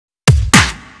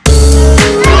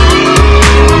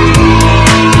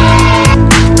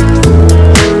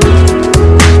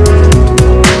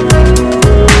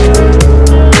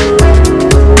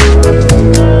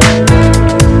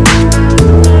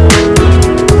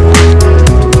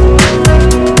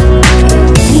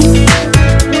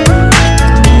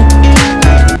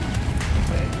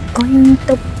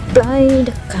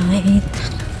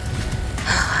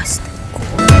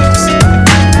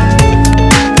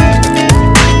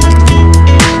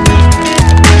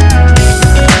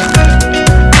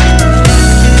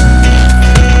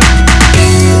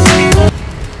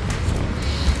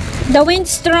The wind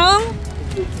strong?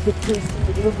 It's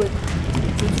a little bit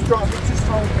too strong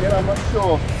here, I'm not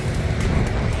sure.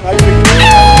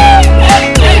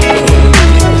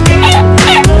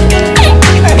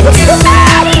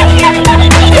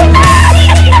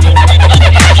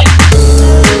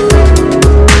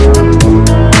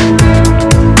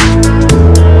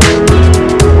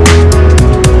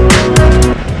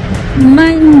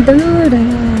 Madora.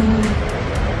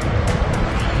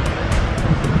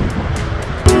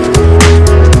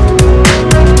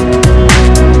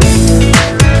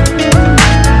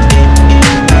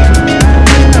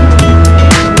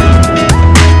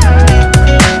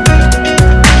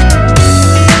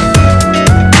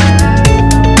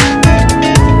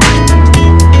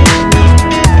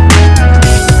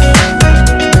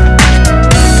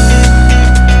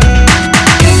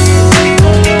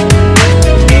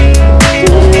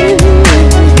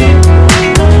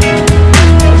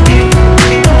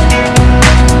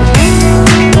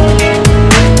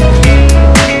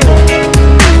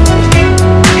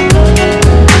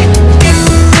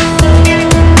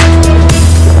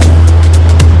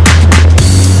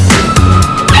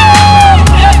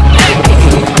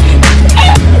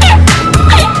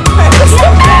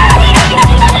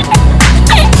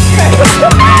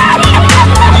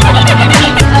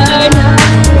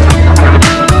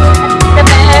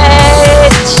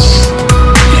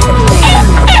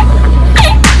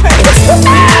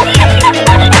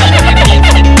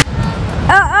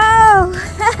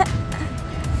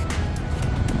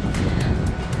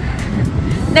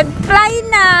 Nag-fly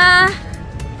na.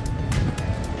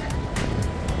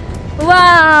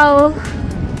 Wow.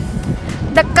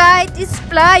 The kite is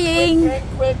flying.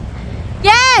 Quick.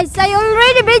 Yes, I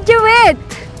already video it.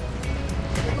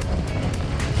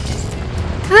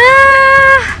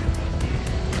 Ah,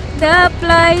 the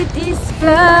flight is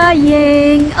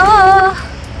flying. Oh.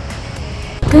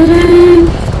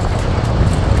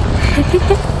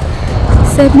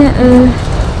 Sana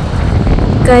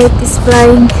kite is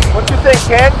flying. What do you think,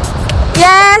 Ken?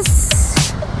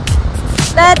 Yes,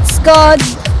 that's good.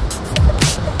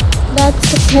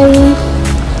 That's okay.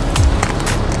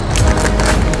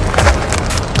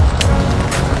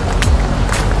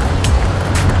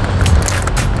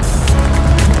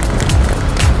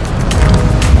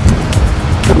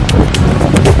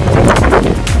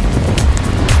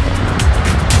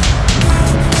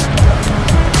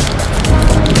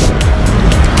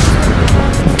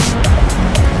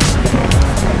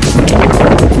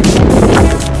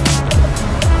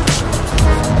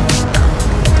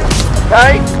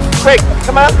 Hey, quick,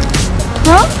 come on.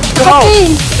 Huh? Come on.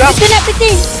 Piti. Jump. Piti na,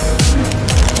 Piti.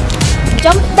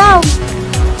 Jump down.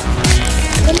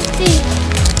 Piti.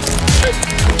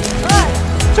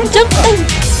 Jump down.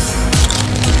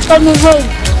 Tell me hold.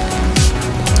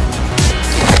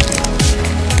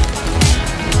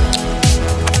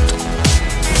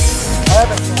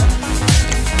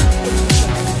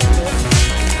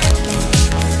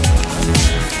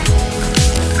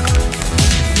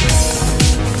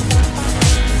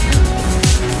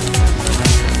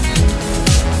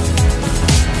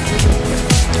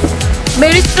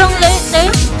 Very strong,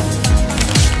 eh?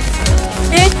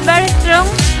 It's very strong.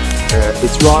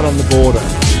 It's right on the border,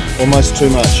 almost too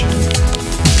much.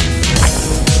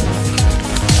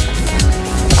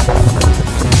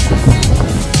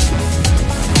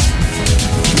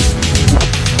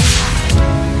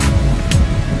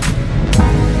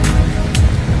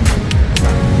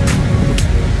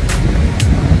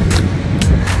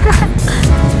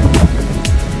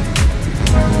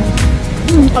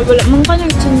 Pag wala man ka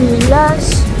ng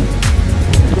chinilas.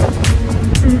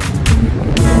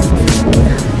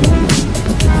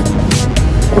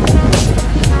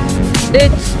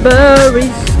 It's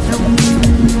very strong.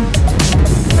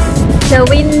 The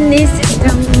wind is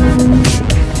strong.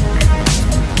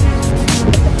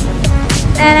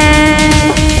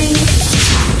 And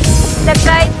the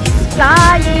kite is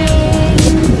flying.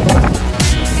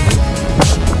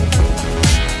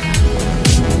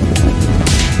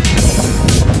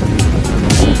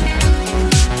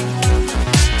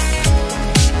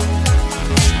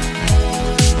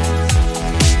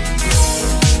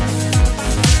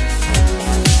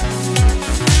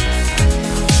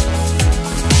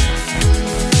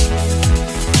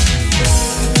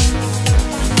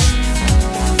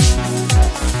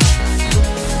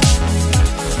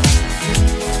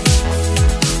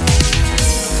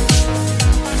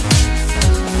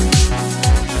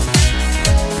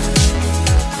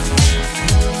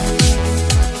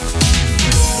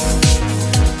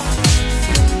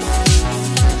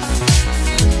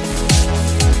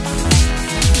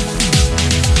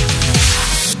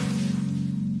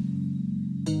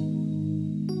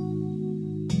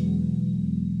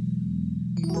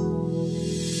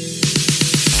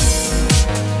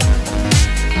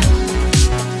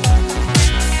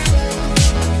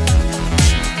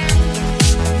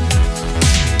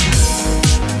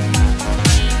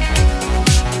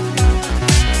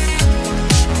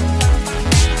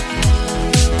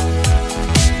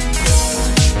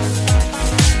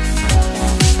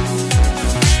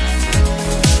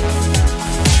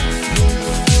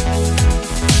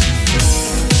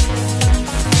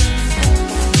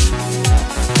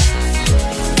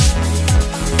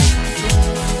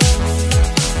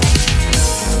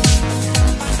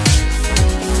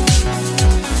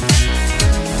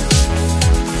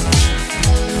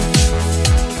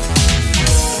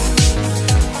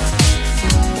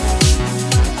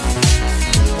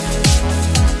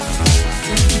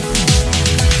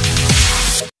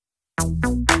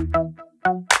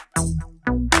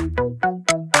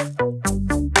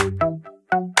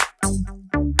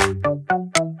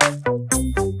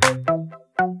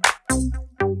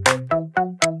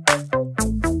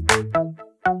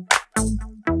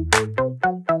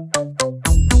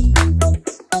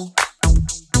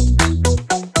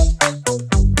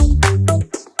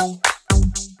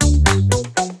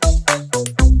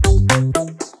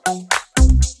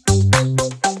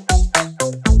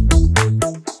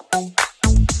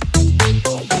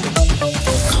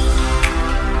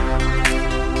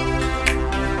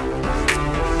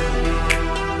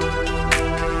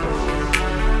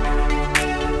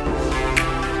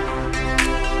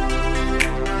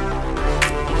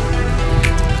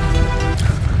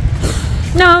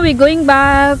 now we're going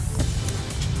back.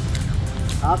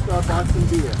 After I bought some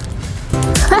beer.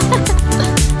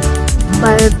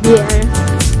 Buy beer.